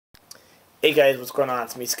Hey guys, what's going on?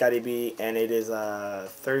 It's me, Scotty B, and it is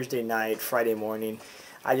Thursday night, Friday morning.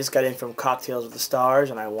 I just got in from Cocktails with the Stars,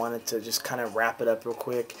 and I wanted to just kind of wrap it up real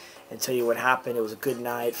quick and tell you what happened. It was a good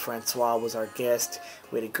night. Francois was our guest.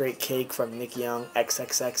 We had a great cake from Nick Young,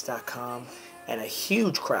 XXX.com, and a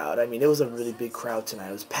huge crowd. I mean, it was a really big crowd tonight.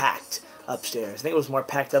 It was packed upstairs. I think it was more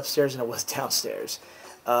packed upstairs than it was downstairs.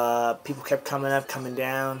 People kept coming up, coming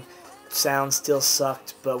down. Sound still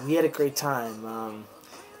sucked, but we had a great time.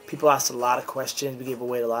 People asked a lot of questions. We gave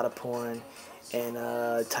away a lot of porn. And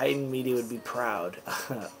Titan Media would be proud,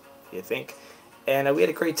 you think? And we had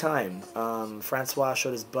a great time. Francois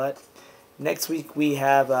showed his butt. Next week we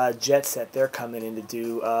have Jet Set. They're coming in to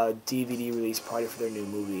do a DVD release party for their new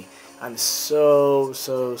movie. I'm so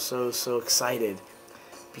excited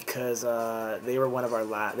because they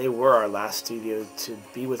were our last studio to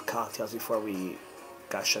be with Cocktails before we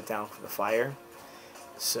got shut down for the fire.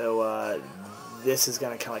 So this is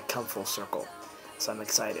gonna kind of like come full circle, so I'm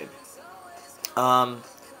excited.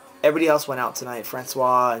 Everybody else went out tonight.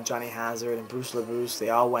 Francois and Johnny Hazard and Bruce LaBruce, they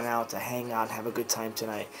all went out to hang out and have a good time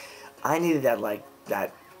tonight. I needed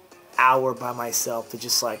that hour by myself to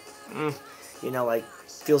just like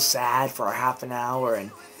feel sad for a half an hour and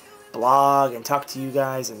blog and talk to you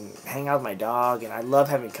guys and hang out with my dog. And I love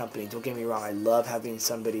having company, don't get me wrong. I love having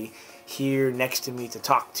somebody here next to me to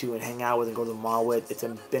talk to and hang out with and go to the mall with. It's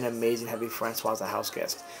been amazing having Francois as a house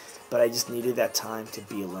guest, but I just needed that time to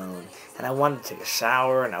be alone. And I wanted to take a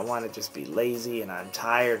shower, and I wanted to just be lazy, and I'm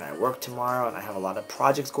tired, and I work tomorrow, and I have a lot of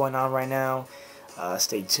projects going on right now.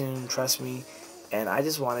 Stay tuned, trust me. And I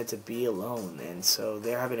just wanted to be alone, and so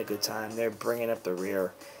they're having a good time. They're bringing up the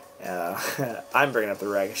rear. I'm bringing up the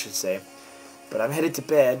rear, I should say. But I'm headed to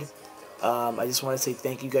bed. I just want to say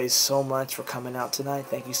thank you guys so much for coming out tonight.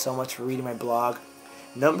 Thank you so much for reading my blog.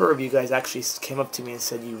 A number of you guys actually came up to me and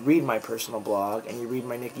said you read my personal blog and you read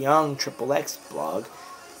my Nick Young XXX blog.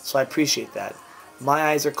 So I appreciate that. My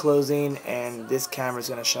eyes are closing and this camera's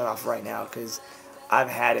going to shut off right now because I've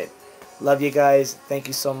had it. Love you guys. Thank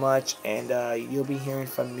you so much. And you'll be hearing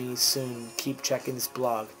from me soon. Keep checking this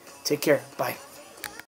blog. Take care. Bye.